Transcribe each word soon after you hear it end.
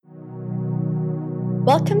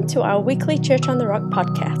Welcome to our weekly Church on the Rock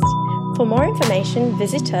podcast. For more information,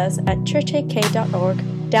 visit us at churchak.org,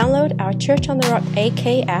 download our Church on the Rock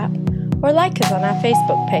AK app, or like us on our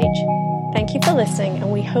Facebook page. Thank you for listening,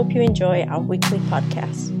 and we hope you enjoy our weekly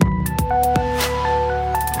podcast.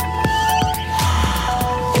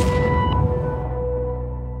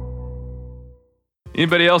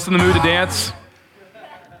 Anybody else in the mood to dance?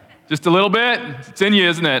 Just a little bit? It's in you,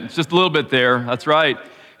 isn't it? It's just a little bit there. That's right.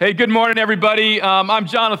 Hey, good morning, everybody. I'm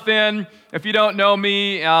Jonathan. If you don't know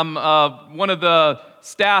me, I'm one of the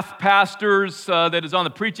staff pastors that is on the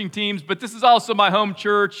preaching teams, but this is also my home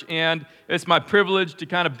church, and it's my privilege to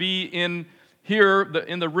kind of be in here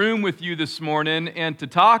in the room with you this morning and to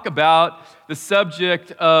talk about the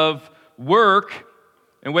subject of work,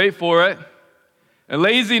 and wait for it, and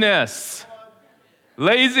laziness.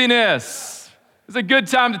 Laziness. It's a good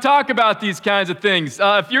time to talk about these kinds of things.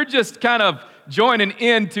 If you're just kind of joining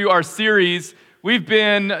into our series, we've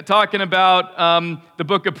been talking about the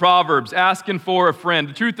book of Proverbs, asking for a friend.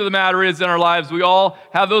 The truth of the matter is, in our lives, we all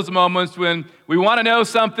have those moments when we want to know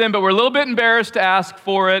something, but we're a little bit embarrassed to ask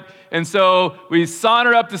for it. And so we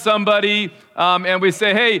saunter up to somebody and we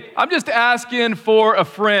say, hey, I'm just asking for a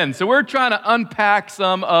friend. So we're trying to unpack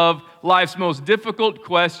some of life's most difficult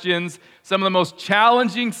questions, some of the most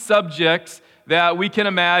challenging subjects that we can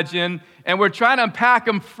imagine, and we're trying to unpack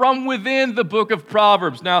them from within the book of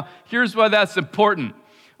Proverbs. Now, here's why that's important.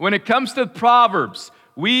 When it comes to Proverbs,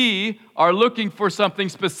 we are looking for something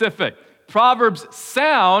specific. Proverbs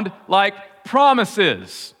sound like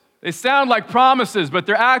promises. They sound like promises, but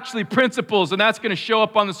they're actually principles, and that's going to show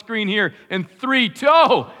up on the screen here in 3, 2,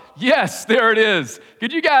 oh, yes, there it is.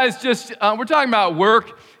 Could you guys just, we're talking about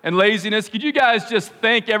work and laziness. Could you guys just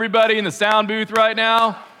thank everybody in the sound booth right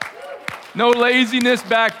now? No laziness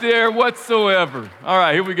back there whatsoever. All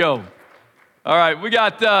right, here we go. All right, we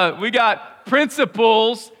got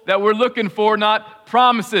principles that we're looking for, not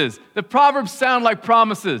promises. The Proverbs sound like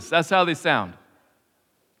promises. That's how they sound.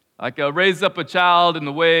 Like raise up a child in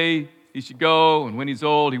the way he should go, and when he's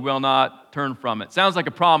old, he will not turn from it. Sounds like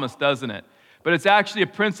a promise, doesn't it? But it's actually a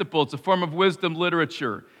principle. It's a form of wisdom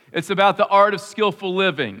literature. It's about the art of skillful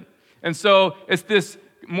living. And so it's this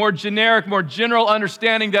more generic, more general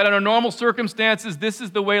understanding that under normal circumstances, this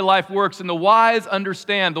is the way life works. And the wise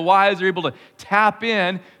understand. The wise are able to tap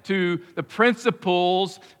in to the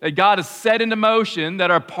principles that God has set into motion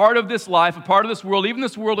that are part of this life, a part of this world, even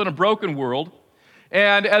this world in a broken world.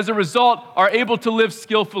 And as a result, are able to live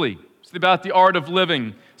skillfully. It's about the art of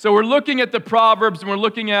living. So we're looking at the Proverbs, and we're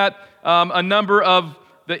looking at a number of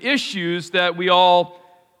the issues that we all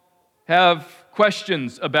have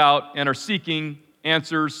questions about and are seeking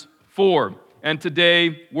answers for. And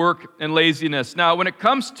today, work and laziness. Now, when it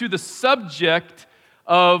comes to the subject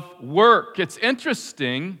of work, it's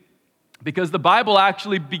interesting because the Bible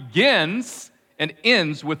actually begins and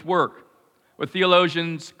ends with work, what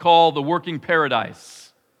theologians call the working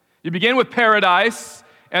paradise. You begin with paradise,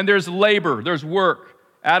 and there's labor, there's work.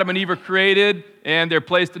 Adam and Eve are created, and they're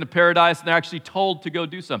placed in a paradise, and they're actually told to go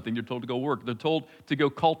do something. They're told to go work. They're told to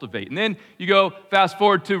go cultivate. And then you go fast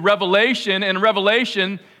forward to Revelation, and in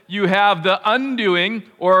Revelation, you have the undoing,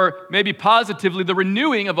 or maybe positively the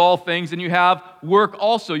renewing of all things, and you have work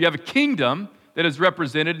also. You have a kingdom that is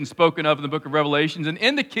represented and spoken of in the book of Revelations. And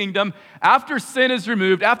in the kingdom, after sin is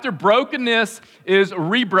removed, after brokenness is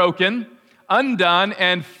rebroken, undone,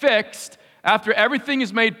 and fixed, after everything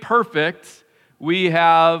is made perfect, we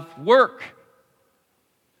have work,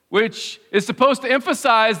 which is supposed to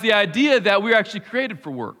emphasize the idea that we're actually created for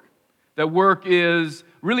work, that work is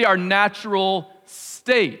really our natural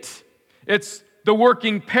state. It's the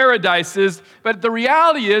working paradises, but the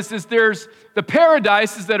reality is there's the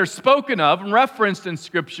paradises that are spoken of and referenced in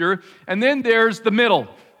Scripture, and then there's the middle,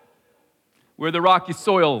 where the rocky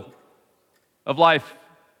soil of life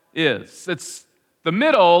is. It's the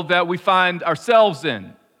middle that we find ourselves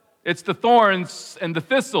in. It's the thorns and the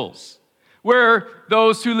thistles. We're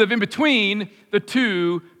those who live in between the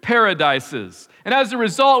two paradises. And as a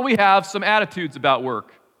result, we have some attitudes about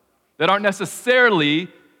work that aren't necessarily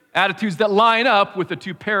attitudes that line up with the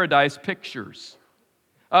two paradise pictures.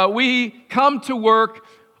 We come to work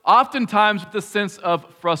oftentimes with a sense of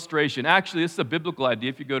frustration. Actually, this is a biblical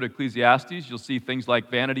idea. If you go to Ecclesiastes, you'll see things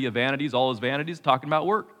like vanity of vanities, all is vanities, talking about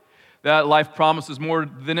work. That life promises more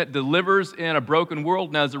than it delivers in a broken world,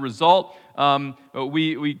 and as a result,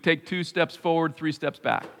 we take 2 steps forward, 3 steps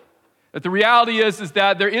back. But the reality is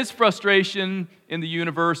that there is frustration in the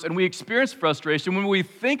universe, and we experience frustration. When we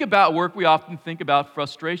think about work, we often think about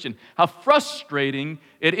frustration. How frustrating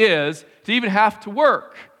it is to even have to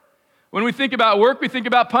work. When we think about work, we think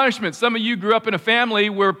about punishment. Some of you grew up in a family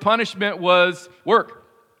where punishment was work.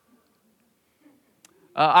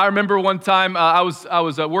 I remember one time I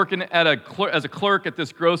was working as a clerk at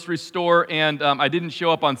this grocery store, and I didn't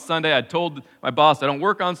show up on Sunday. I told my boss I don't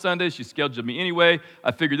work on Sundays. She scheduled me anyway.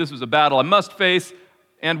 I figured this was a battle I must face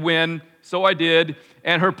and win, so I did.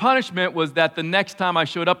 And her punishment was that the next time I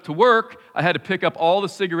showed up to work, I had to pick up all the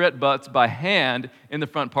cigarette butts by hand in the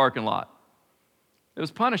front parking lot. It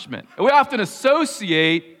was punishment. We often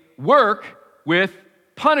associate work with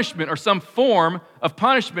punishment or some form of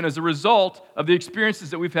punishment as a result of the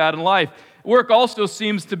experiences that we've had in life. Work also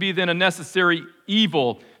seems to be then a necessary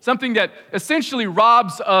evil, something that essentially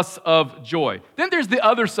robs us of joy. Then there's the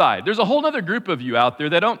other side. There's a whole other group of you out there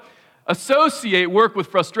that don't associate work with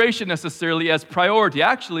frustration necessarily as priority.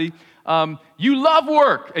 Actually, you love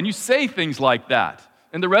work and you say things like that,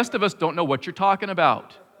 and the rest of us don't know what you're talking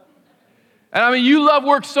about. And I mean, you love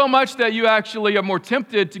work so much that you actually are more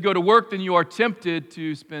tempted to go to work than you are tempted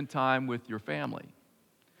to spend time with your family.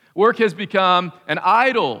 Work has become an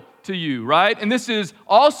idol to you, right? And this is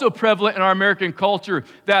also prevalent in our American culture,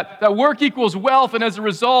 that work equals wealth, and as a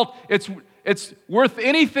result, it's worth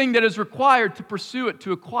anything that is required to pursue it,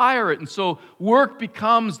 to acquire it. And so work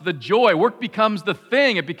becomes the joy. Work becomes the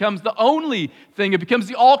thing. It becomes the only thing. It becomes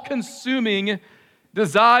the all-consuming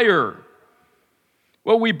desire.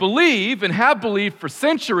 What we believe and have believed for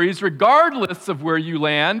centuries, regardless of where you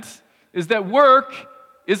land, is that work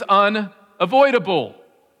is unavoidable.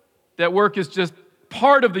 That work is just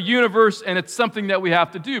part of the universe and it's something that we have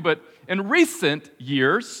to do. But in recent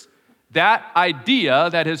years, that idea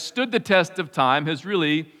that has stood the test of time has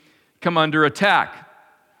really come under attack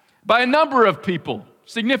by a number of people,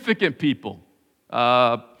 significant people,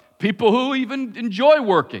 people who even enjoy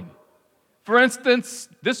working. For instance,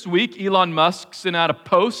 this week, Elon Musk sent out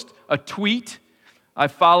a tweet. I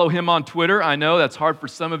follow him on Twitter. I know that's hard for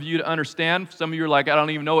some of you to understand. Some of you are like, I don't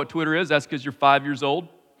even know what Twitter is. That's because you're 5 years old.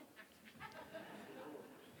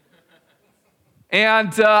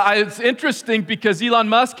 And it's interesting because Elon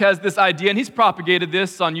Musk has this idea, and he's propagated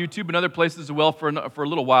this on YouTube and other places as well for a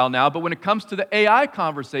little while now. But when it comes to the AI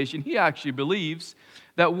conversation, he actually believes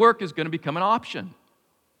that work is going to become an option.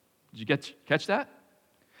 Did you catch that?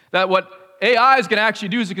 That what AI is going to actually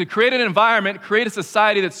do is it could create an environment, create a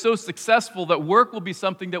society that's so successful that work will be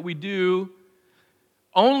something that we do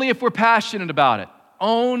only if we're passionate about it,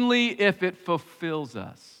 only if it fulfills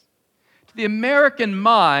us. To the American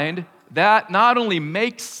mind, that not only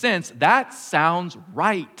makes sense, that sounds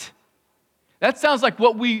right. That sounds like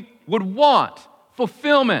what we would want: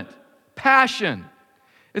 fulfillment, passion.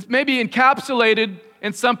 It's maybe encapsulated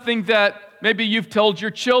in something that maybe you've told your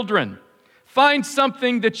children. Find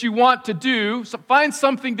something that you want to do, find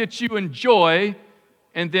something that you enjoy,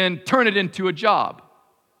 and then turn it into a job,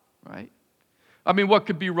 right? I mean, what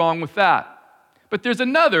could be wrong with that? But there's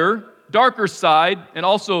another darker side and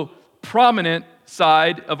also prominent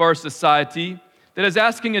side of our society that is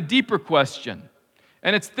asking a deeper question.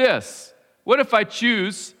 And it's this: what if I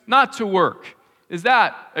choose not to work? Is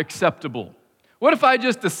that acceptable? What if I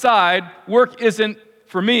just decide work isn't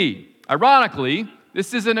for me? Ironically,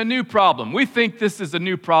 this isn't a new problem. We think this is a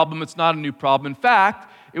new problem. It's not a new problem. In fact,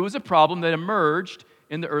 it was a problem that emerged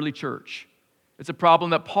in the early church. It's a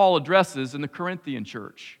problem that Paul addresses in the Corinthian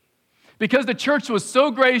church. Because the church was so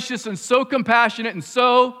gracious and so compassionate and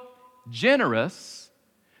so generous,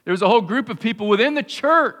 there was a whole group of people within the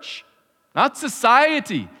church, not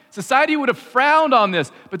society. Society would have frowned on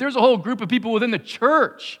this, but there's a whole group of people within the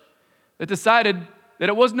church that decided that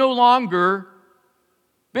it was no longer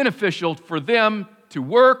beneficial for them to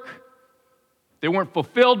work. They weren't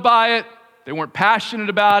fulfilled by it. They weren't passionate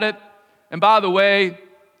about it. And by the way,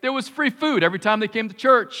 there was free food every time they came to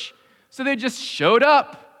church. So they just showed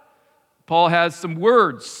up. Paul has some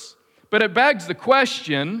words. But it begs the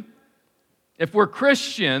question, if we're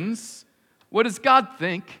Christians, what does God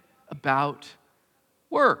think about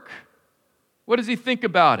work? What does he think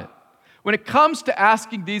about it? When it comes to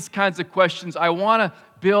asking these kinds of questions, I want to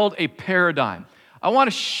build a paradigm. I want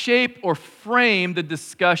to shape or frame the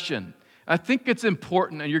discussion. I think it's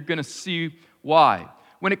important, and you're going to see why.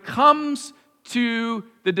 When it comes to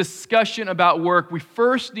the discussion about work, we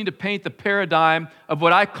first need to paint the paradigm of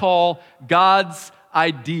what I call God's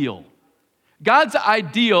ideal. God's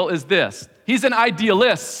ideal is this: he's an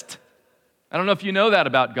idealist. I don't know if you know that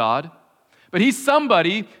about God, but he's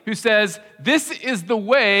somebody who says, this is the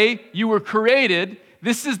way you were created,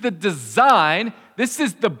 this is the design, this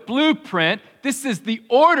is the blueprint, this is the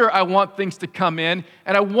order I want things to come in,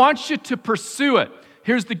 and I want you to pursue it.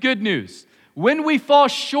 Here's the good news. When we fall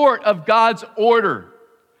short of God's order,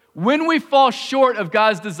 when we fall short of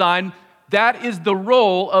God's design, That is the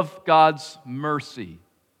role of God's mercy.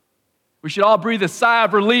 We should all breathe a sigh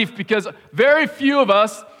of relief because very few of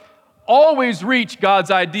us always reach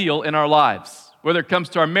God's ideal in our lives, whether it comes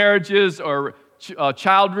to our marriages or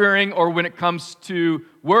child rearing or when it comes to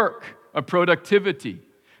work or productivity.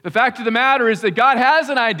 The fact of the matter is that God has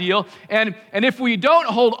an ideal, and if we don't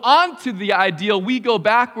hold on to the ideal, we go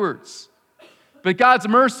backwards. But God's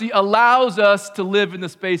mercy allows us to live in the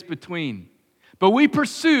space between. But we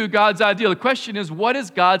pursue God's ideal. The question is, what is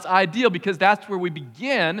God's ideal? Because that's where we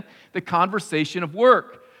begin the conversation of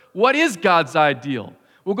work. What is God's ideal?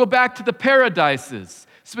 We'll go back to the paradises,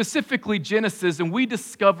 specifically Genesis, and we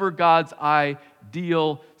discover God's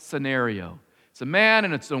ideal scenario. It's a man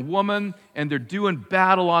and it's a woman, and they're doing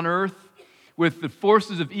battle on earth with the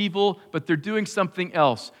forces of evil, but they're doing something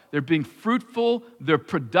else. They're being fruitful, they're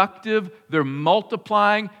productive, they're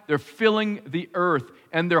multiplying, they're filling the earth,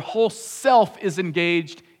 and their whole self is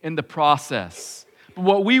engaged in the process. But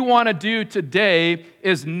what we want to do today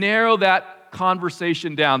is narrow that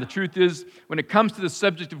conversation down. The truth is, when it comes to the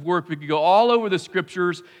subject of work, we could go all over the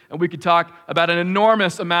scriptures and we could talk about an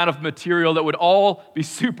enormous amount of material that would all be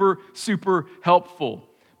super, super helpful.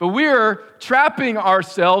 But we're trapping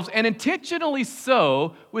ourselves, and intentionally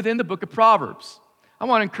so, within the book of Proverbs. I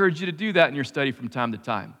want to encourage you to do that in your study from time to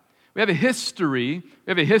time. We have a history,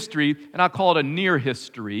 and I'll call it a near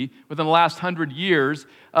history, within the last 100 years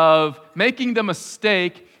of making the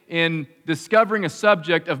mistake in discovering a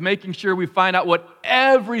subject, of making sure we find out what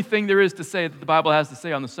everything there is to say that the Bible has to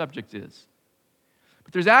say on the subject is.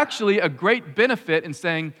 But there's actually a great benefit in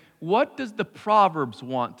saying, what does the Proverbs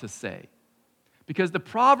want to say? Because the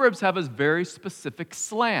Proverbs have a very specific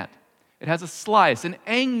slant. It has a slice, an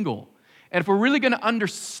angle. And if we're really going to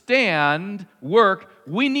understand work,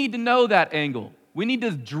 we need to know that angle. We need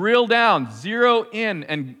to drill down, zero in,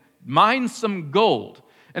 and mine some gold.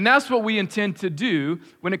 And that's what we intend to do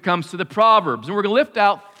when it comes to the Proverbs. And we're going to lift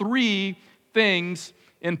out three things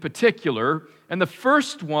in particular. And the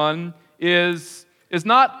first one is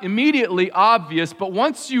not immediately obvious, but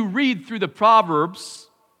once you read through the Proverbs,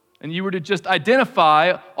 and you were to just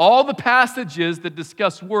identify all the passages that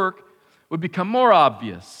discuss work, would become more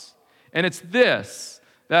obvious. And it's this,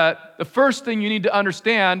 that the first thing you need to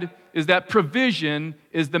understand is that provision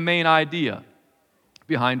is the main idea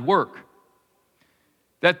behind work.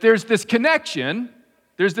 That there's this connection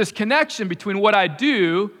between what I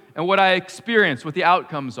do and what I experience, what the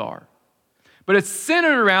outcomes are. But it's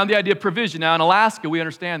centered around the idea of provision. Now in Alaska, we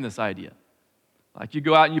understand this idea. Like you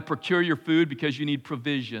go out and you procure your food because you need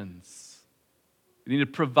provisions. We need to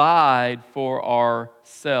provide for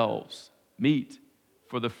ourselves meat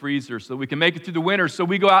for the freezer so that we can make it through the winter. So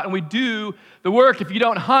we go out and we do the work. If you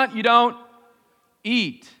don't hunt, you don't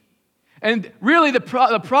eat. And really the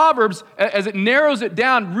Proverbs, as it narrows it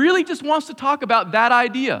down, really just wants to talk about that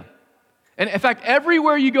idea. And in fact,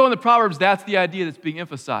 everywhere you go in the Proverbs, that's the idea that's being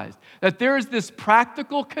emphasized. That there is this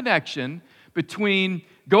practical connection between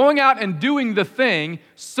going out and doing the thing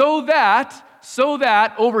so that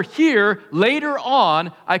over here, later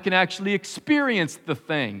on, I can actually experience the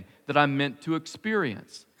thing that I'm meant to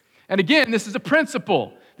experience. And again, this is a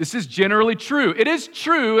principle. This is generally true. It is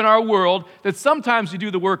true in our world that sometimes we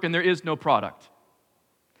do the work and there is no product.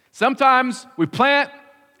 Sometimes we plant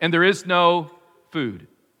and there is no food.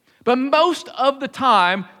 But most of the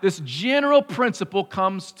time, this general principle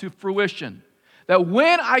comes to fruition. That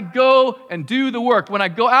when I go and do the work, when I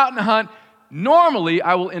go out and hunt, normally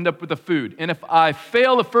I will end up with the food. And if I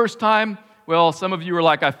fail the first time, well, some of you are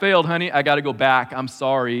like, I failed, honey. I got to go back. I'm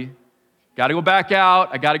sorry. Got to go back out.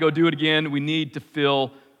 I got to go do it again. We need to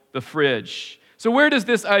fill the fridge. So where does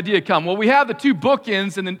this idea come? Well, we have the two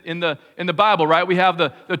bookends in the Bible, right? We have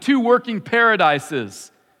the two working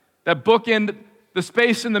paradises that bookend the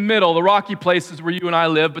space in the middle, the rocky places where you and I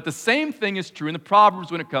live. But the same thing is true in the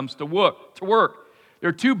Proverbs when it comes to work. There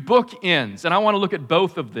are two bookends, and I want to look at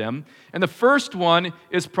both of them. And the first one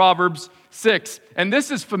is Proverbs 6. And this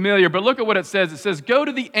is familiar, but look at what it says. It says, go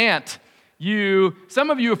to the ant. Some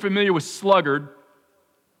of you are familiar with sluggard.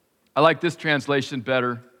 I like this translation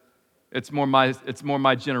better. It's more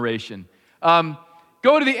my generation.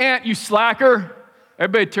 Go to the ant, you slacker.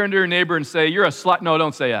 Everybody turn to your neighbor and say, you're a slacker. No,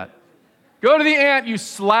 don't say that. Go to the ant, you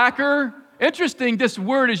slacker. Interesting, this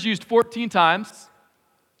word is used 14 times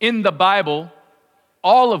in the Bible.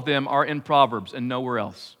 All of them are in Proverbs and nowhere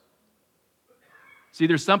else. See,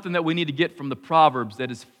 there's something that we need to get from the Proverbs that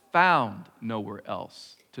is found nowhere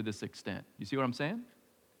else to this extent. You see what I'm saying?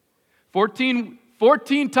 14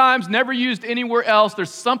 times, never used anywhere else. There's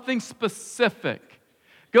something specific.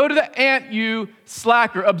 Go to the ant, you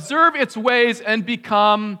slacker. Observe its ways and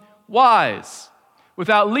become wise.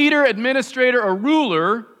 without leader, administrator, or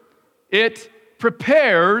ruler, it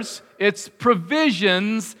prepares its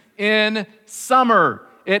provisions in summer.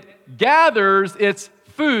 It gathers its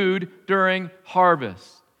food during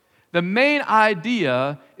harvest. The main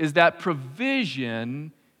idea is that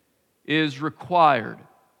provision is required.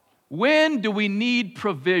 When do we need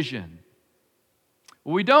provision?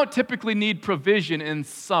 Well, we don't typically need provision in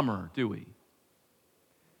summer, do we?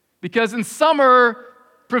 Because in summer,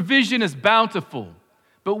 provision is bountiful.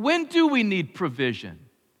 But when do we need provision?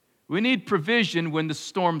 We need provision when the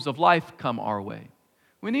storms of life come our way.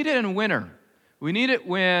 We need it in winter. We need it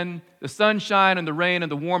when the sunshine and the rain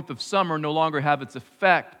and the warmth of summer no longer have its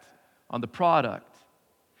effect on the product.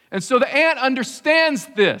 And so the ant understands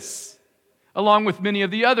this, along with many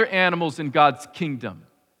of the other animals in God's kingdom.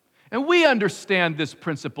 And we understand this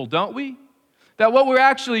principle, don't we? That what we're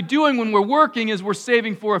actually doing when we're working is we're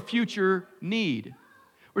saving for a future need.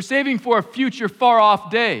 We're saving for a future far-off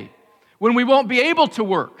day when we won't be able to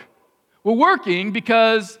work. We're working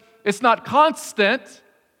because it's not constant,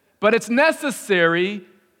 but it's necessary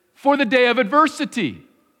for the day of adversity.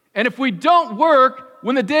 And if we don't work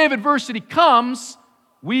when the day of adversity comes,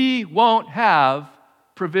 we won't have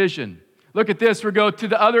provision. Look at this. We'll go to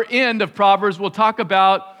the other end of Proverbs. We'll talk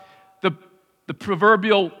about the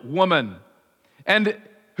proverbial woman. And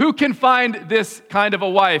who can find this kind of a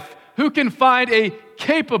wife? Who can find a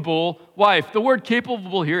capable wife? The word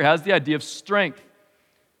capable here has the idea of strength.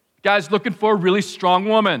 Guy's looking for a really strong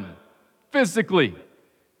woman, physically.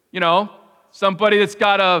 You know, somebody that's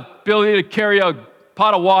got a ability to carry a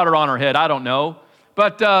pot of water on her head, I don't know.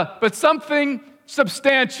 But something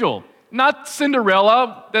substantial. Not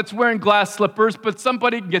Cinderella that's wearing glass slippers, but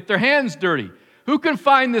somebody can get their hands dirty. Who can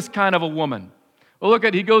find this kind of a woman? Well,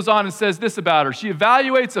 he goes on and says this about her. She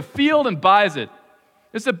evaluates a field and buys it.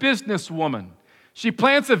 It's a businesswoman. She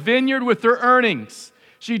plants a vineyard with her earnings.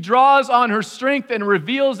 She draws on her strength and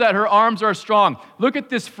reveals that her arms are strong. Look at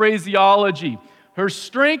this phraseology. Her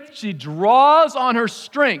strength, she draws on her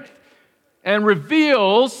strength and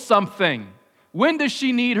reveals something. When does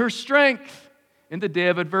she need her strength? In the day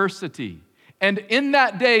of adversity. And in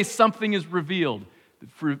that day, something is revealed.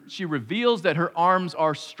 She reveals that her arms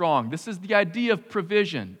are strong. This is the idea of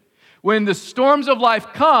provision. When the storms of life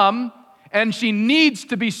come and she needs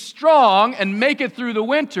to be strong and make it through the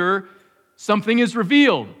winter, something is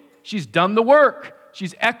revealed. She's done the work.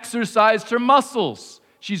 She's exercised her muscles.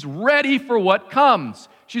 She's ready for what comes.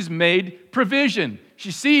 She's made provision.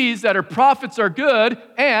 She sees that her profits are good,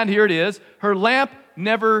 and here it is, her lamp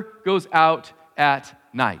never goes out at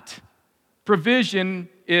night. Provision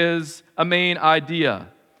is a main idea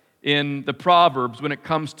in the Proverbs when it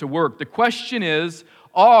comes to work. The question is,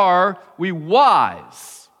 are we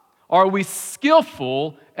wise? Are we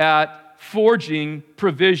skillful at forging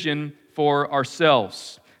provision for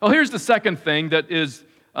ourselves? Well, here's the second thing that is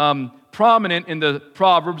prominent in the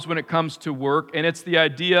Proverbs when it comes to work, and it's the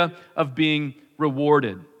idea of being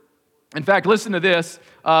rewarded. In fact, listen to this.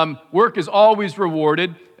 Work is always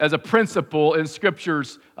rewarded as a principle in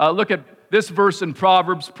Scriptures. Look at this verse in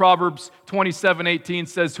Proverbs. Proverbs 27:18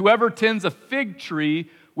 says, "Whoever tends a fig tree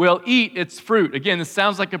will eat its fruit." Again, this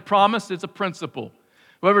sounds like a promise. It's a principle.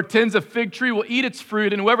 Whoever tends a fig tree will eat its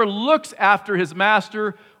fruit, and whoever looks after his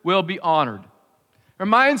master will be honored.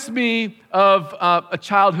 Reminds me of a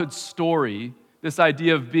childhood story, this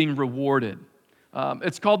idea of being rewarded.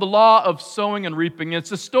 It's called The Law of Sowing and Reaping.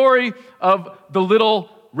 It's a story of the little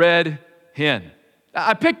red hen.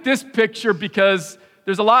 I picked this picture because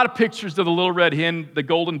there's a lot of pictures of the little red hen, the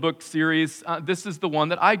Golden Book series. This is the one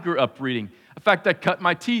that I grew up reading. In fact, I cut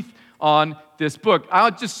my teeth on this book. I'll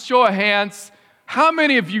just show of hands. How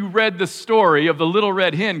many of you read the story of the little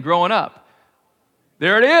red hen growing up?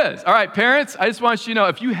 There it is. All right, parents, I just want you to know,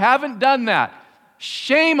 if you haven't done that,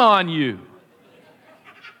 shame on you.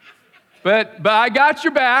 But I got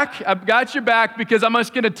your back. I've got your back because I'm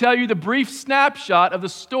just going to tell you the brief snapshot of the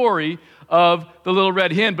story of the little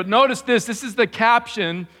red hen. But notice this. This is the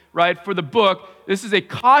caption, right, for the book. This is a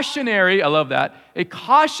cautionary, I love that, a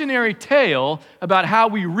cautionary tale about how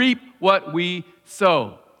we reap what we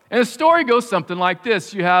sow. And the story goes something like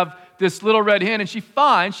this. You have this little red hen, and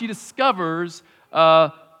she discovers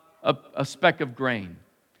a speck of grain.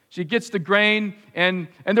 She gets the grain, and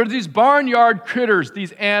there are these barnyard critters,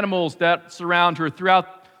 these animals that surround her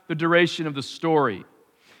throughout the duration of the story.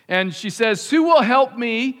 And she says, who will help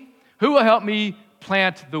me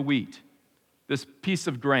plant the wheat, this piece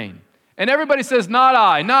of grain? And everybody says, not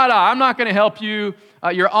I. I'm not going to help you.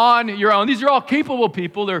 You're on your own. These are all capable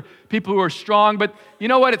people. They're people who are strong. But you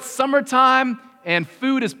know what? It's summertime, and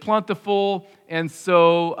food is plentiful. And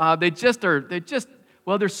so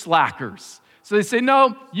they're slackers. So they say,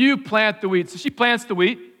 no, you plant the wheat. So she plants the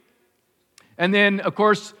wheat. And then, of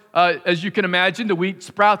course, as you can imagine, the wheat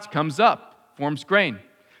sprouts, comes up, forms grain.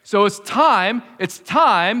 So it's time,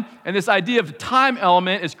 and this idea of the time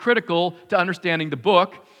element is critical to understanding the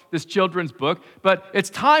book, this children's book, but it's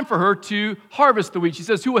time for her to harvest the wheat. She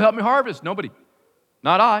says, who will help me harvest? Nobody.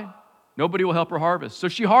 Not I. Nobody will help her harvest. So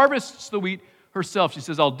she harvests the wheat herself. She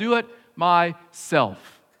says, I'll do it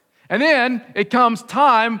myself. And then it comes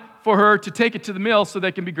time for her to take it to the mill so that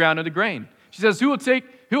it can be ground into grain. She says, who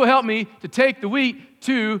will help me to take the wheat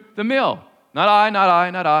to the mill? Not I, not I,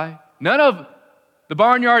 not I. None of the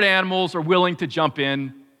barnyard animals are willing to jump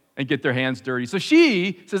in and get their hands dirty. So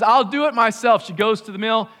she says, I'll do it myself. She goes to the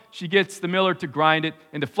mill. She gets the miller to grind it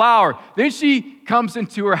into flour. Then she comes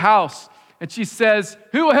into her house and she says,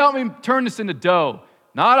 who will help me turn this into dough?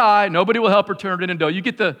 Not I. Nobody will help her turn it into dough. You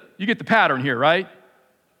get the pattern here, right?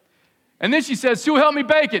 And then she says, who will help me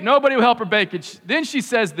bake it? Nobody will help her bake it. Then she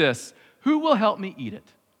says this, who will help me eat it?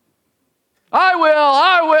 I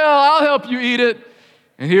will, I'll help you eat it.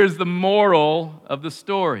 And here's the moral of the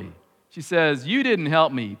story. She says, you didn't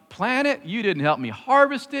help me plant it, you didn't help me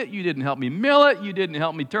harvest it, you didn't help me mill it, you didn't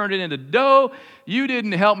help me turn it into dough, you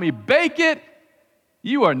didn't help me bake it,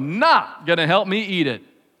 you are not going to help me eat it.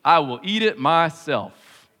 I will eat it myself.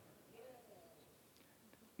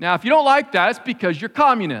 Now, if you don't like that, it's because you're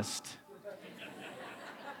communist.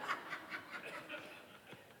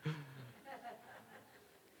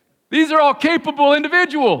 These are all capable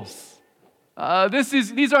individuals.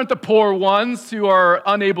 These aren't the poor ones who are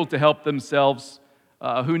unable to help themselves,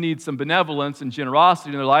 who need some benevolence and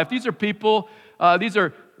generosity in their life. These are people, these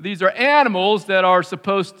are animals that are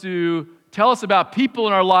supposed to tell us about people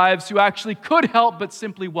in our lives who actually could help but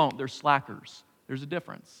simply won't. They're slackers. There's a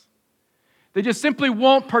difference. They just simply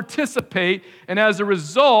won't participate, and as a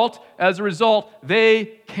result, they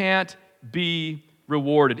can't be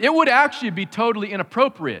rewarded. It would actually be totally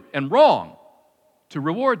inappropriate and wrong to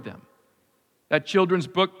reward them. That children's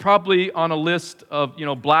book probably on a list of,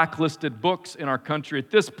 blacklisted books in our country at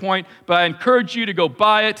this point, but I encourage you to go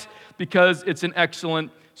buy it because it's an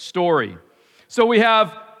excellent story. So we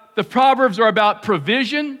have the Proverbs are about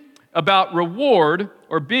provision, about reward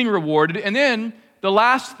or being rewarded, and then the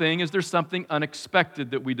last thing is there's something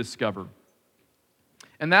unexpected that we discover.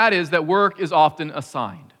 And that is that work is often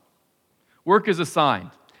assigned. Work is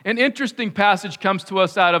assigned. An interesting passage comes to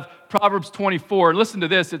us out of Proverbs 24. And listen to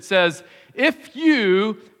this. It says, if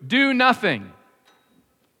you do nothing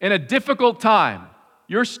in a difficult time,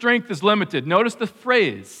 your strength is limited. Notice the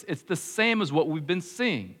phrase. It's the same as what we've been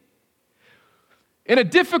seeing. In a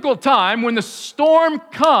difficult time, when the storm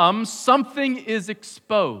comes, something is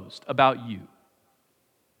exposed about you.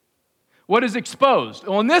 What is exposed?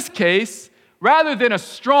 Well, in this case, rather than a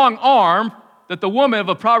strong arm that the woman of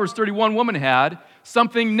a Proverbs 31 woman had,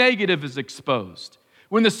 something negative is exposed.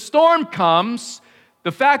 When the storm comes,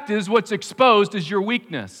 the fact is what's exposed is your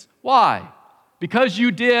weakness. Why? Because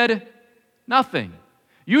you did nothing.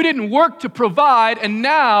 You didn't work to provide, and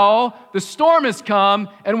now the storm has come,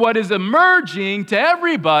 and what is emerging to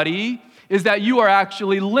everybody is that you are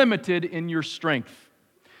actually limited in your strength.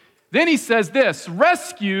 Then he says this,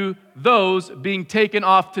 rescue those being taken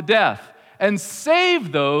off to death, and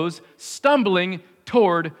save those stumbling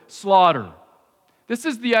toward slaughter. This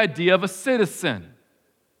is the idea of a citizen.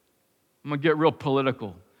 I'm going to get real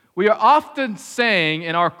political. We are often saying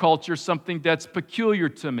in our culture something that's peculiar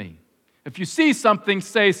to me. If you see something,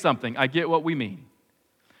 say something. I get what we mean.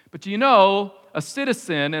 But a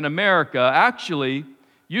citizen in America actually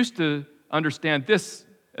used to understand this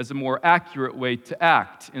as a more accurate way to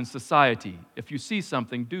act in society. If you see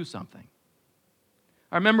something, do something.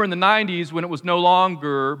 I remember in the 90s when it was no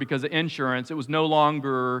longer, because of insurance, it was no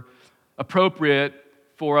longer appropriate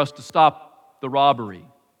for us to stop the robbery,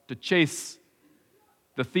 to chase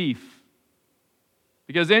the thief,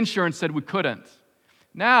 because insurance said we couldn't.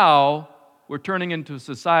 Now, we're turning into a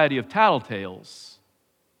society of tattletales.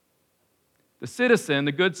 The citizen,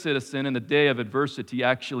 the good citizen, in the day of adversity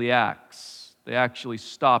actually acts. They actually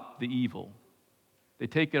stop the evil. They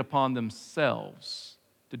take it upon themselves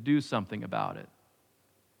to do something about it.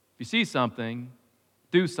 If you see something,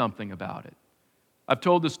 do something about it. I've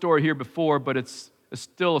told this story here before, but it's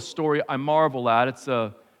still a story I marvel at. It's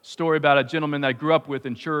a story about a gentleman that I grew up with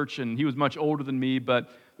in church, and he was much older than me, but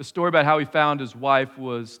the story about how he found his wife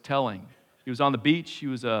was telling. He was on the beach. He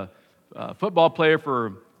was a football player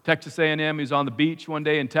for Texas A&M. He was on the beach one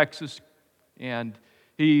day in Texas, and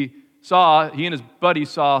he and his buddy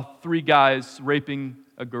saw 3 guys raping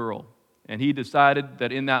a girl. And he decided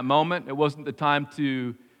that in that moment, it wasn't the time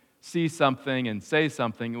to see something and say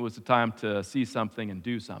something. It was the time to see something and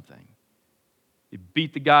do something. He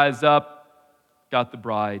beat the guys up, got the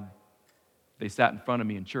bride. They sat in front of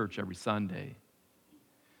me in church every Sunday.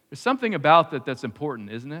 There's something about that that's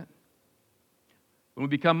important, isn't it? When we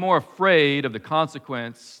become more afraid of the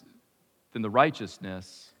consequence than the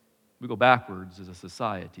righteousness, we go backwards as a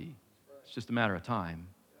society. It's just a matter of time.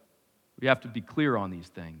 We have to be clear on these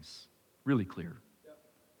things, really clear.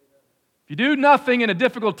 If you do nothing in a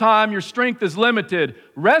difficult time, your strength is limited.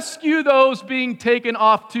 Rescue those being taken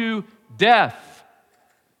off to death.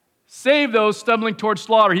 Save those stumbling towards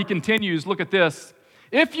slaughter. He continues, look at this.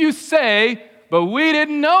 If you say, but we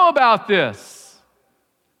didn't know about this,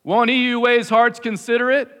 won't he who weighs hearts consider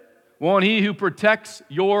it? Won't he who protects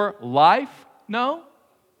your life know?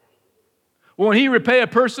 Won't he repay a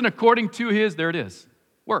person according to his, there it is,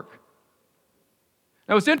 work?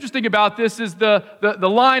 Now, what's interesting about this is the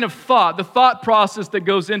line of thought, the thought process that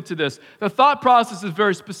goes into this. The thought process is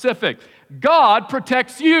very specific. God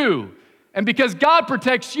protects you. And because God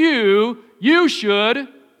protects you, you should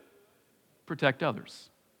protect others.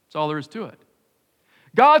 That's all there is to it.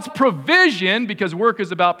 God's provision, because work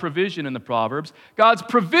is about provision in the Proverbs, God's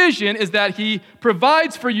provision is that He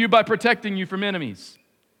provides for you by protecting you from enemies.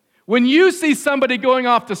 When you see somebody going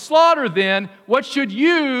off to slaughter, then, what should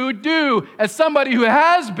you do as somebody who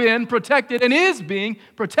has been protected and is being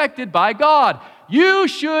protected by God? You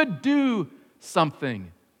should do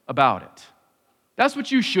something about it. That's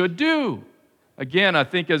what you should do. Again, I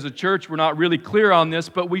think as a church, we're not really clear on this,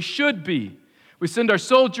 but we should be. We send our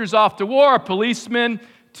soldiers off to war, our policemen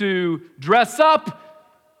to dress up,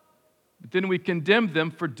 but then we condemn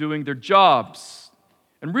them for doing their jobs.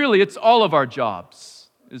 And really, it's all of our jobs,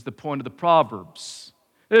 is the point of the Proverbs.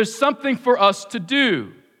 There's something for us to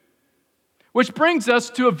do. Which brings us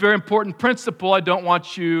to a very important principle I don't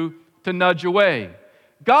want you to nudge away.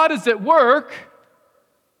 God is at work.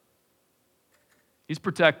 He's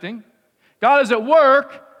protecting. God is at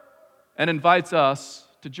work and invites us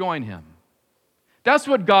to join Him. That's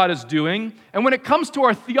what God is doing. And when it comes to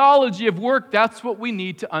our theology of work, that's what we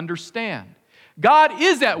need to understand. God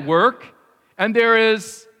is at work, and there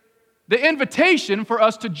is the invitation for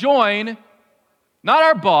us to join, not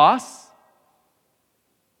our boss,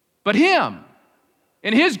 but Him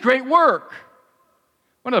in His great work.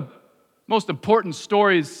 One of the most important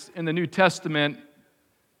stories in the New Testament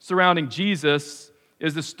surrounding Jesus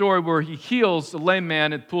is the story where He heals the lame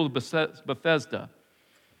man at the pool of Bethesda.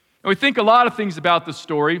 And we think a lot of things about this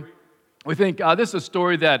story. We think this is a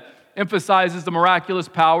story that emphasizes the miraculous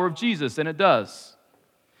power of Jesus, and it does.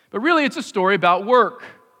 But really, it's a story about work.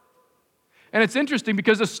 And it's interesting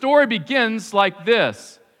because the story begins like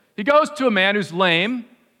this. He goes to a man who's lame,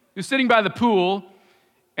 who's sitting by the pool,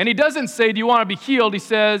 and he doesn't say, do you want to be healed? He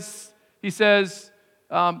says,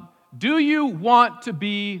 do you want to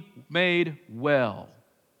be made well?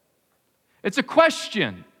 It's a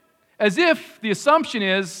question, as if the assumption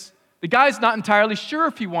is the guy's not entirely sure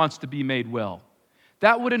if he wants to be made well.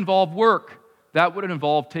 That would involve work. That would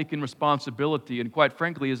involve taking responsibility. And quite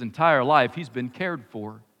frankly, his entire life, he's been cared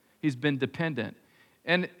for. He's been dependent.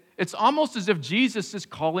 And it's almost as if Jesus is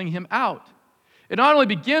calling him out. It not only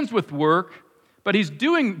begins with work, but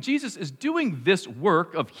Jesus is doing this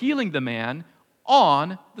work of healing the man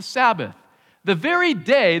on the Sabbath. The very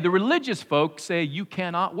day the religious folks say you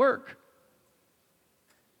cannot work.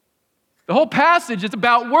 The whole passage is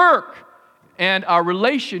about work and our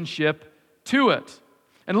relationship to it.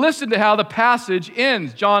 And listen to how the passage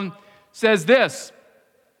ends. John says this,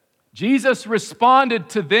 Jesus responded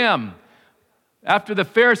to them. After the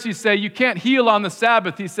Pharisees say, you can't heal on the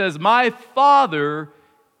Sabbath, He says, my Father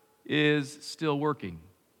is still working.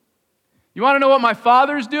 You want to know what my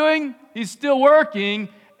Father's doing? He's still working,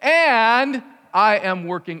 and I am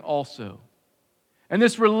working also. And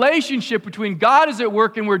this relationship between God is at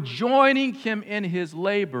work and we're joining Him in His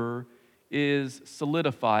labor is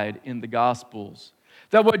solidified in the Gospels.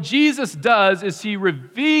 That what Jesus does is He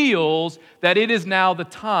reveals that it is now the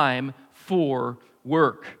time for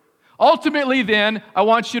work. Ultimately, then, I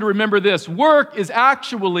want you to remember this. Work is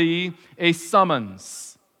actually a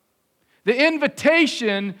summons. The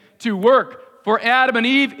invitation to work for Adam and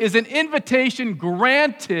Eve is an invitation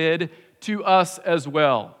granted to us as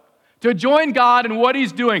well. To join God in what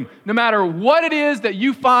He's doing, no matter what it is that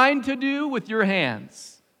you find to do with your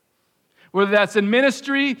hands. Whether that's in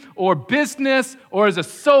ministry or business or as a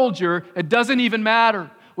soldier, it doesn't even matter.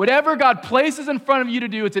 Whatever God places in front of you to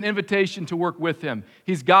do, it's an invitation to work with Him.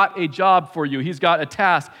 He's got a job for you. He's got a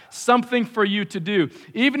task, something for you to do.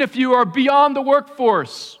 Even if you are beyond the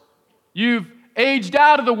workforce, you've aged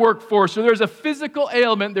out of the workforce, or there's a physical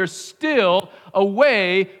ailment, there's still a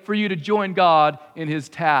way for you to join God in His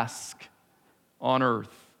task on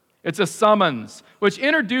earth. It's a summons, which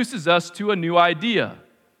introduces us to a new idea.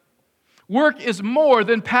 Work is more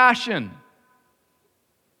than passion.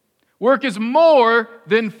 Work is more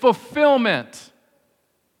than fulfillment.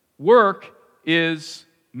 Work is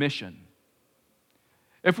mission.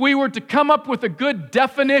 If we were to come up with a good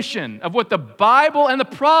definition of what the Bible and the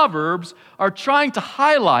Proverbs are trying to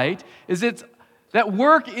highlight, it's that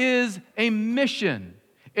work is a mission.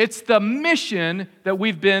 It's the mission that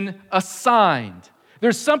we've been assigned.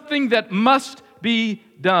 There's something that must be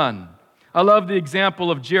done. I love the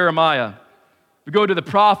example of Jeremiah. We go to the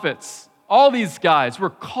prophets. All these guys were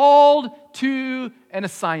called to an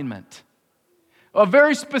assignment, a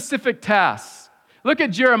very specific task. Look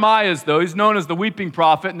at Jeremiah's, though. He's known as the weeping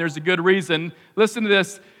prophet, and there's a good reason. Listen to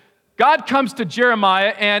this. God comes to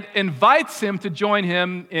Jeremiah and invites him to join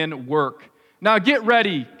him in work. Now get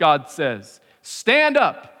ready, God says. Stand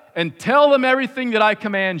up and tell them everything that I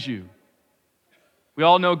command you. We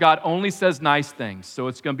all know God only says nice things, so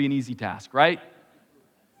it's going to be an easy task, right?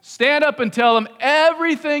 Stand up and tell them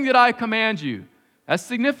everything that I command you. That's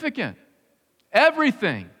significant.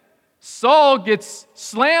 Everything. Saul gets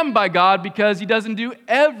slammed by God because he doesn't do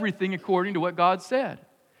everything according to what God said.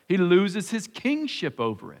 He loses his kingship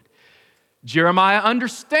over it. Jeremiah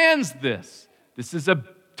understands this. This is a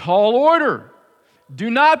tall order. Do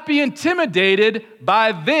not be intimidated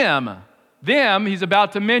by them. Them, he's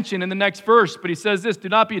about to mention in the next verse, but he says this, do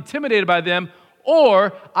not be intimidated by them,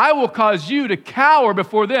 or I will cause you to cower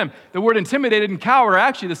before them. The word intimidated and cower are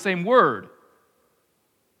actually the same word.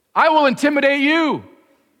 I will intimidate you.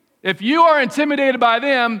 If you are intimidated by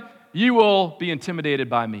them, you will be intimidated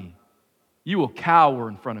by me. You will cower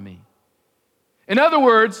in front of me. In other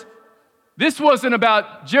words, this wasn't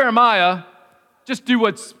about Jeremiah, just do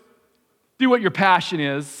what your passion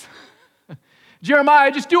is.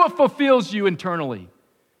 Jeremiah, just do what fulfills you internally.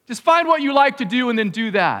 Just find what you like to do and then do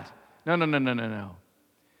that. No.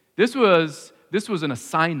 This was an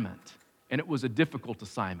assignment, and it was a difficult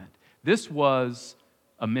assignment. This was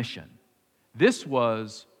a mission. This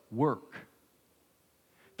was work.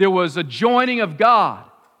 There was a joining of God,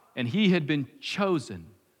 and he had been chosen,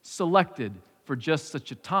 selected for just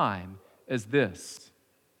such a time as this.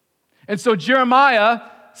 And so Jeremiah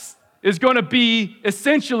is going to be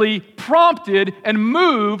essentially prompted and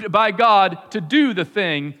moved by God to do the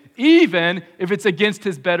thing, even if it's against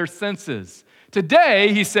his better senses.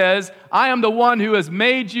 Today, he says, I am the one who has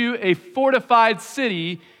made you a fortified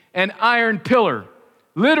city, an iron pillar.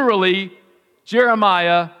 Literally,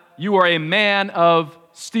 Jeremiah, you are a man of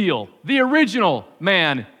steel, the original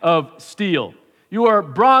man of steel. You are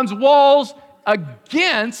bronze walls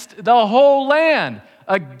against the whole land,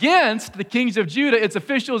 against the kings of Judah, its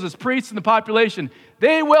officials, its priests, and the population.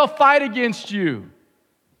 They will fight against you.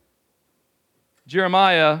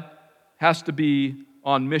 Jeremiah has to be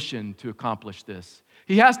on mission to accomplish this.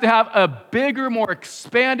 He has to have a bigger, more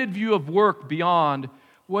expanded view of work beyond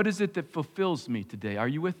what is it that fulfills me today. Are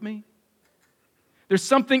you with me? There's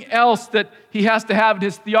something else that he has to have in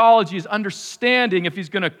his theology, his understanding, if he's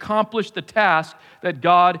going to accomplish the task that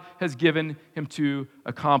God has given him to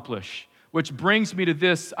accomplish. Which brings me to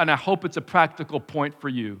this, and I hope it's a practical point for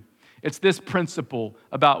you. It's this principle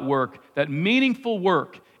about work, that meaningful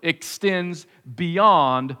work extends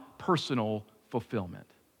beyond personal fulfillment.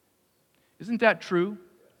 Isn't that true?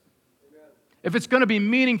 If it's going to be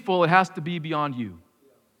meaningful, it has to be beyond you.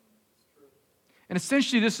 And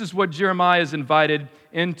essentially, this is what Jeremiah is invited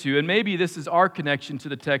into. And maybe this is our connection to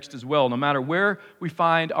the text as well, no matter where we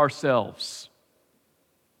find ourselves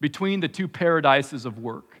between the two paradises of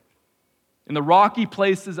work. In the rocky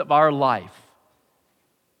places of our life,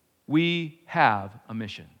 we have a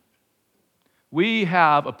mission. We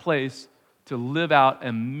have a place to live out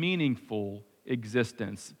a meaningful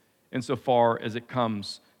existence insofar as it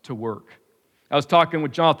comes to work. I was talking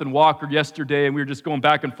with Jonathan Walker yesterday, and we were just going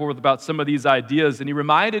back and forth about some of these ideas, and he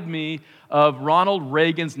reminded me of Ronald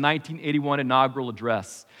Reagan's 1981 inaugural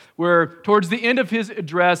address, where towards the end of his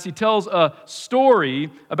address, he tells a story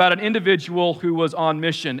about an individual who was on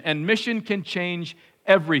mission, and mission can change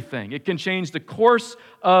everything. It can change the course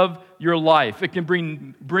of your life. It can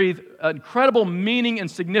breathe incredible meaning and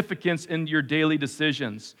significance in your daily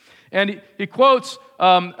decisions. And he quotes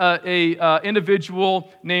an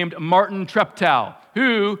individual named Martin Treptow,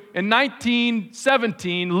 who in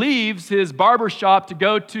 1917 leaves his barbershop to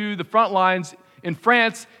go to the front lines in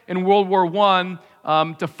France in World War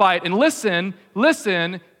I to fight. And listen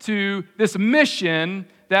to this mission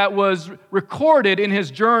that was recorded in his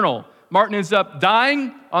journal. Martin ends up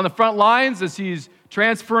dying on the front lines as he's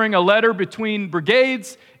transferring a letter between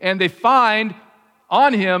brigades, and they find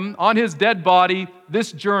On him, on his dead body,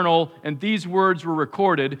 this journal and these words were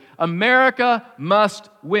recorded. America must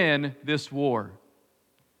win this war.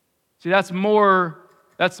 See, that's more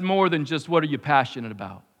than just what are you passionate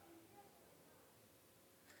about.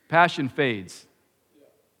 Passion fades.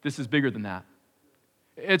 This is bigger than that.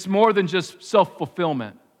 It's more than just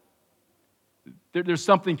self-fulfillment. There's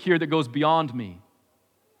something here that goes beyond me.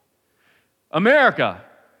 America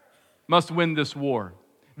must win this war.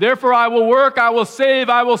 Therefore, I will work, I will save,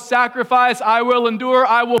 I will sacrifice, I will endure,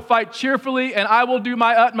 I will fight cheerfully, and I will do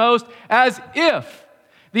my utmost as if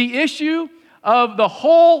the issue of the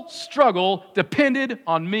whole struggle depended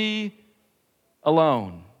on me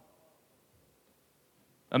alone.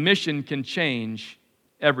 A mission can change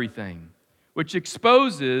everything, which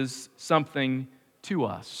exposes something to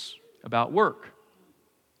us about work.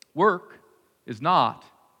 Work is not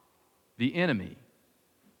the enemy.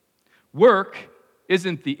 Work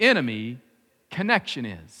isn't the enemy, connection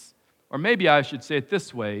is. Or maybe I should say it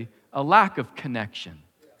this way, a lack of connection.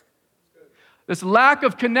 This lack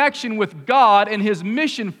of connection with God and His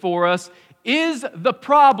mission for us is the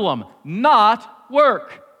problem, not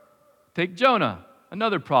work. Take Jonah,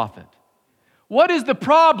 another prophet. What is the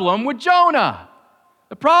problem with Jonah?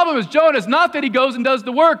 The problem with Jonah is not that he goes and does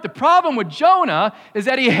the work. The problem with Jonah is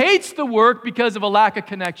that he hates the work because of a lack of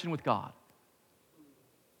connection with God.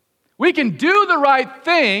 We can do the right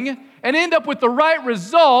thing and end up with the right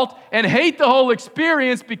result and hate the whole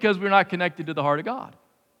experience because we're not connected to the heart of God.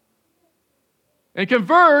 In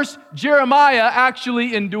converse, Jeremiah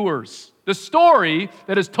actually endures. The story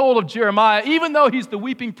that is told of Jeremiah, even though he's the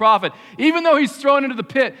weeping prophet, even though he's thrown into the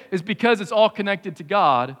pit, is because it's all connected to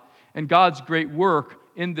God and God's great work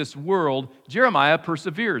in this world. Jeremiah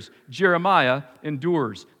perseveres. Jeremiah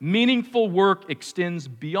endures. Meaningful work extends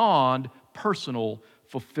beyond personal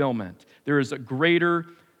fulfillment. There is a greater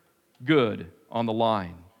good on the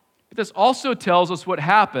line. But this also tells us what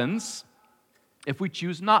happens if we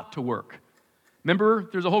choose not to work. Remember,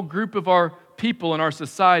 there's a whole group of our people in our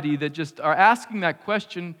society that just are asking that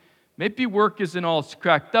question. Maybe work isn't all it's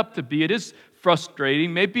cracked up to be. It is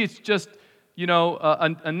frustrating. Maybe it's just,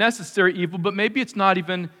 a necessary evil, but maybe it's not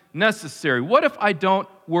even necessary. What if I don't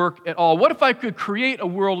work at all? What if I could create a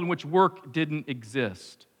world in which work didn't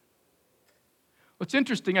exist? What's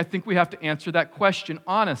interesting, I think we have to answer that question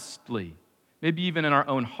honestly, maybe even in our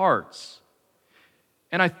own hearts.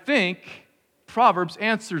 And I think Proverbs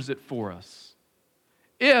answers it for us.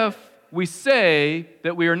 If we say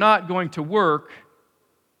that we are not going to work,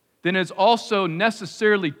 then it's also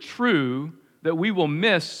necessarily true that we will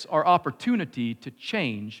miss our opportunity to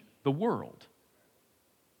change the world.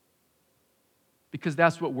 Because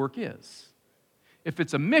that's what work is. If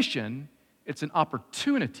it's a mission, it's an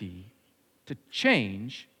opportunity to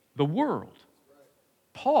change the world.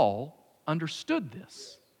 Paul understood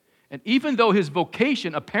this. And even though his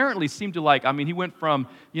vocation apparently seemed to he went from,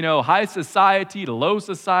 high society to low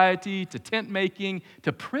society to tent making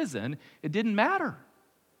to prison, it didn't matter.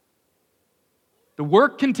 The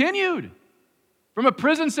work continued. From a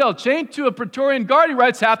prison cell chained to a Praetorian guard, he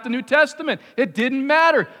writes half the New Testament. It didn't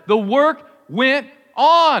matter. The work went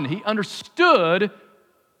on. He understood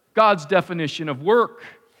God's definition of work.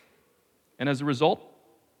 And as a result,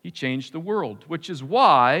 he changed the world, which is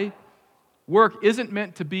why work isn't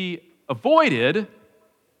meant to be avoided.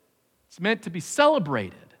 It's meant to be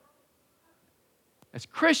celebrated. As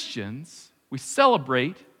Christians, we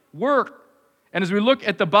celebrate work. And as we look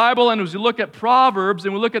at the Bible and as we look at Proverbs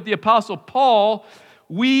and we look at the Apostle Paul,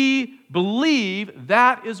 we believe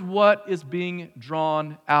that is what is being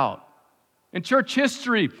drawn out. In church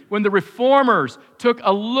history, when the Reformers took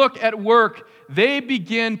a look at work, they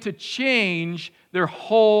began to change their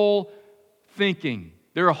whole thinking,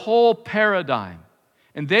 their whole paradigm.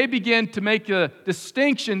 And they began to make a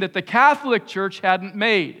distinction that the Catholic Church hadn't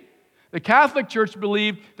made. The Catholic Church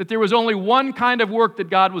believed that there was only one kind of work that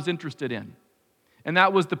God was interested in, and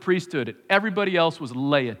that was the priesthood. Everybody else was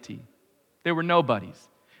laity. They were nobodies.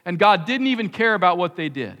 And God didn't even care about what they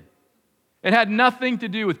did. It had nothing to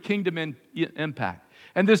do with kingdom impact.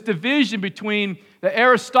 And this division between the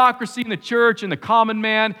aristocracy in the church and the common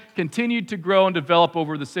man continued to grow and develop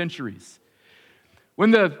over the centuries. When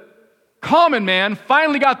the common man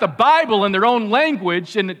finally got the Bible in their own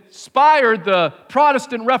language and inspired the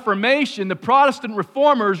Protestant Reformation, the Protestant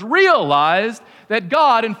reformers realized that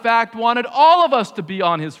God, in fact, wanted all of us to be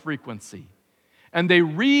on His frequency. And they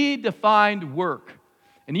redefined work.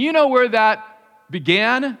 And you know where that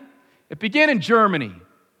began? It began in Germany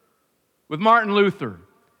with Martin Luther.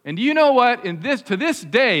 And do you know what? To this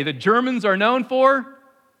day, the Germans are known for?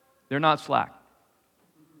 They're not slack.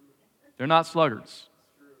 They're not sluggards.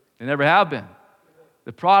 They never have been.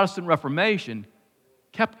 The Protestant Reformation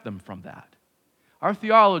kept them from that. Our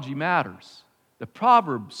theology matters. The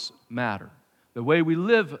Proverbs matter. The way we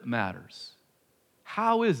live matters.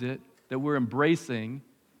 How is it that we're embracing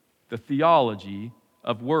the theology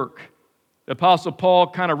of work? The Apostle Paul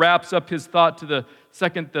kind of wraps up his thought to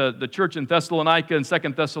the church in Thessalonica and 2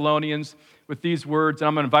 Thessalonians with these words, and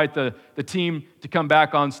I'm going to invite the team to come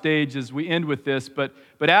back on stage as we end with this. But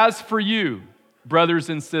as for you, brothers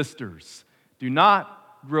and sisters, do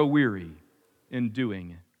not grow weary in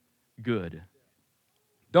doing good.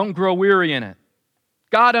 Don't grow weary in it.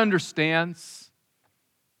 God understands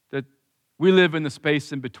that we live in the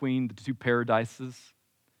space in between the two paradises.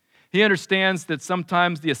 He understands that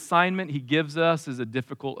sometimes the assignment He gives us is a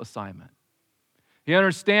difficult assignment. He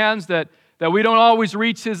understands that we don't always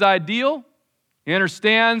reach His ideal. He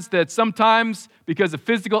understands that sometimes because of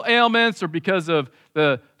physical ailments or because of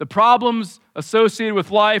the problems associated with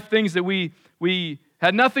life, things that we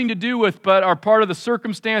had nothing to do with but are part of the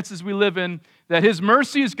circumstances we live in, that His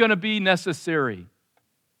mercy is going to be necessary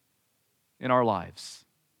in our lives.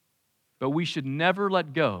 But we should never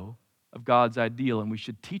let go of God's ideal, and we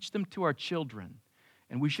should teach them to our children.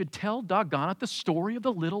 And we should tell, doggone it, the story of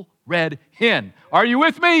the little red hen. Are you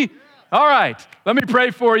with me? All right, let me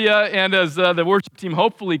pray for you, and as the worship team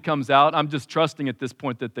hopefully comes out, I'm just trusting at this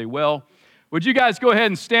point that they will. Would you guys go ahead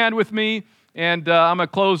and stand with me, and I'm going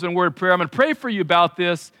to close in a word of prayer. I'm going to pray for you about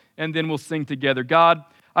this, and then we'll sing together. God,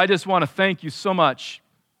 I just want to thank You so much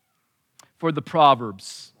for the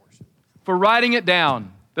Proverbs, for writing it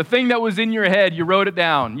down. The thing that was in your head, you wrote it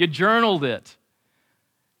down. You journaled it.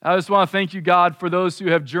 I just want to thank You, God, for those who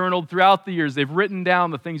have journaled throughout the years. They've written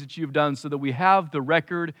down the things that You've done so that we have the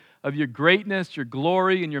record of Your greatness, Your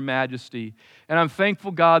glory, and Your majesty. And I'm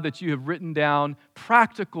thankful, God, that You have written down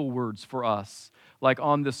practical words for us, like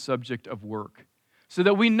on this subject of work, so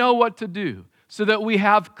that we know what to do, so that we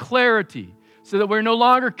have clarity, so that we're no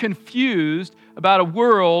longer confused about a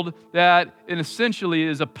world that essentially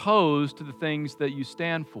is opposed to the things that You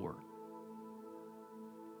stand for.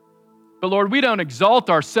 But Lord, we don't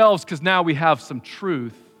exalt ourselves because now we have some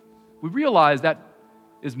truth. We realize that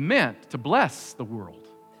is meant to bless the world,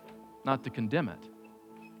 not to condemn it.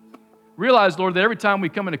 Realize, Lord, that every time we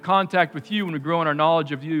come into contact with You, when we grow in our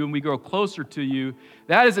knowledge of You and we grow closer to You,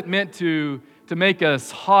 that isn't meant to make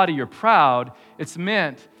us haughty or proud. It's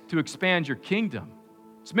meant to expand Your kingdom.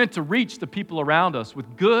 It's meant to reach the people around us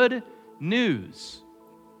with good news.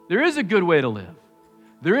 There is a good way to live.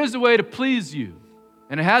 There is a way to please You.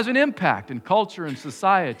 And it has an impact in culture and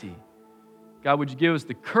society. God, would You give us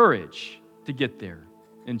the courage to get there?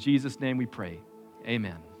 In Jesus' name we pray.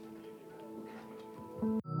 Amen.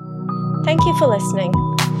 Thank you for listening.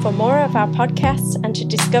 For more of our podcasts and to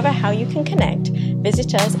discover how you can connect,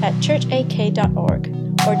 visit us at churchak.org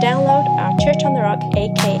or download our Church on the Rock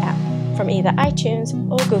AK app from either iTunes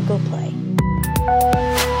or Google Play.